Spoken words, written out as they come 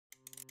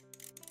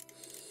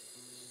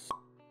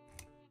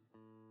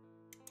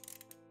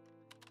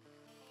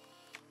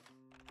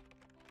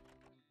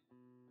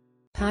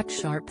Pat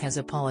Sharp has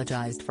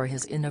apologized for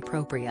his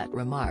inappropriate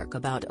remark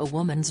about a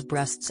woman's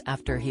breasts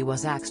after he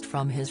was axed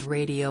from his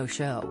radio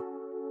show.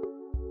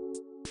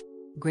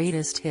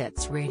 Greatest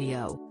Hits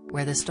Radio,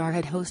 where the star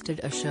had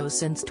hosted a show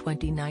since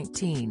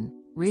 2019,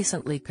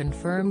 recently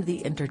confirmed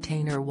the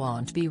entertainer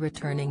won't be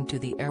returning to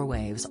the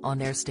airwaves on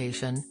their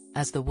station,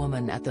 as the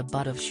woman at the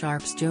butt of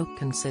Sharp's joke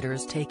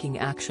considers taking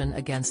action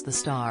against the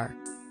star.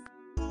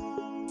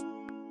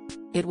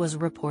 It was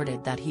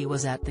reported that he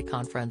was at the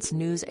Conference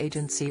News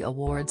Agency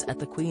Awards at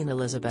the Queen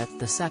Elizabeth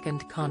II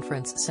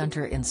Conference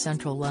Centre in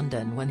central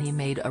London when he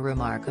made a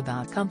remark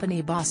about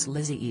company boss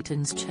Lizzie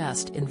Eaton's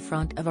chest in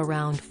front of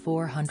around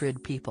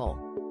 400 people.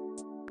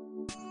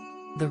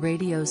 The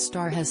radio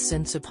star has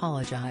since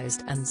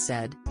apologized and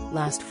said,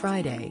 "Last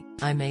Friday,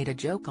 I made a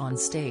joke on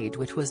stage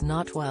which was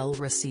not well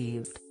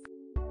received.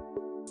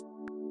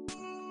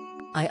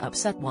 I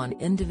upset one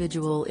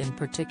individual in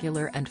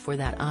particular, and for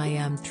that I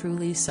am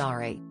truly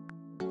sorry.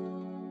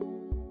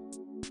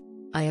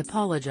 I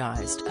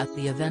apologized at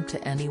the event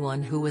to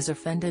anyone who was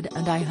offended,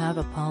 and I have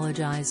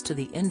apologized to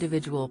the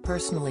individual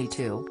personally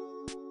too."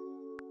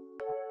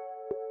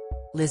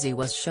 Lizzie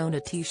was shown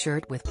a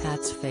t-shirt with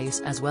Pat's face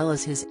as well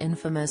as his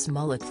infamous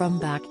mullet from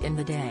back in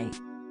the day.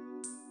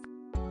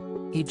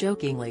 He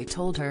jokingly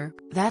told her,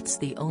 "That's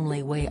the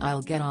only way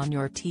I'll get on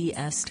your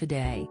TS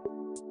today."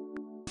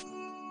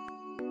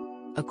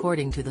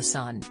 According to The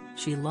Sun,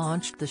 she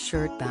launched the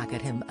shirt back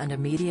at him and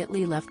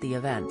immediately left the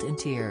event in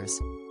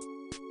tears.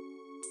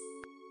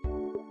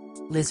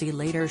 Lizzie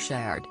later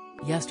shared,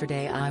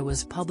 "Yesterday I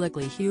was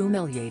publicly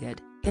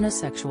humiliated, in a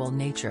sexual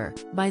nature,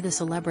 by the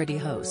celebrity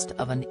host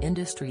of an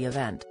industry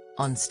event,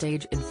 on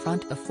stage in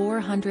front of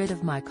 400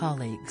 of my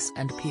colleagues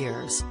and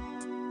peers.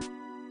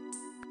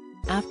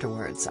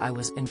 Afterwards I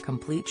was in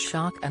complete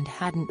shock and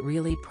hadn't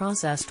really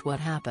processed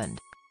what happened.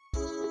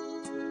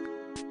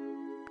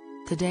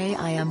 Today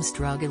I am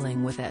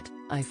struggling with it.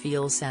 I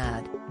feel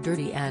sad,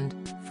 dirty and,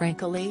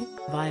 frankly,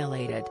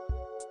 violated.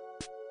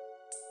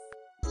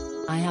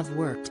 I have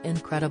worked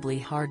incredibly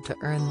hard to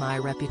earn my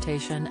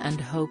reputation and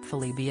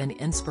hopefully be an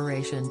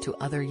inspiration to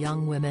other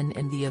young women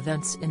in the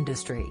events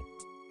industry.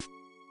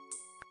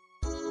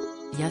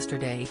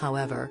 Yesterday,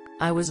 however,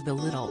 I was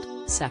belittled,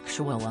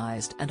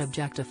 sexualized and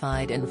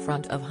objectified in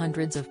front of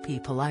hundreds of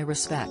people I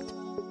respect."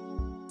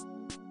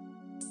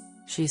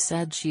 She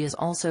said she is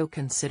also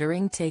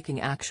considering taking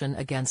action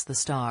against the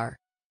star.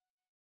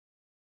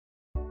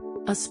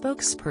 A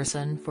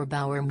spokesperson for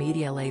Bauer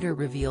Media later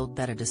revealed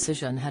that a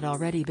decision had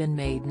already been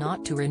made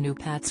not to renew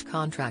Pat's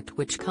contract,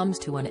 which comes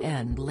to an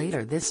end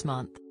later this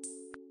month.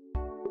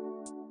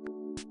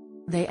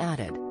 They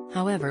added,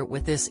 "However,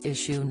 with this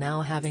issue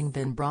now having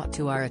been brought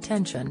to our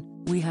attention,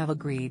 we have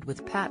agreed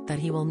with Pat that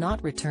he will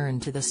not return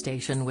to the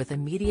station with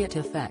immediate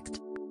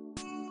effect."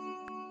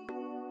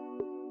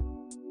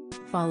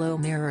 Follow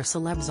Mirror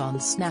Celebs on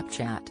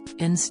Snapchat,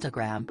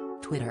 Instagram,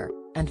 Twitter,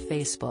 and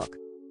Facebook.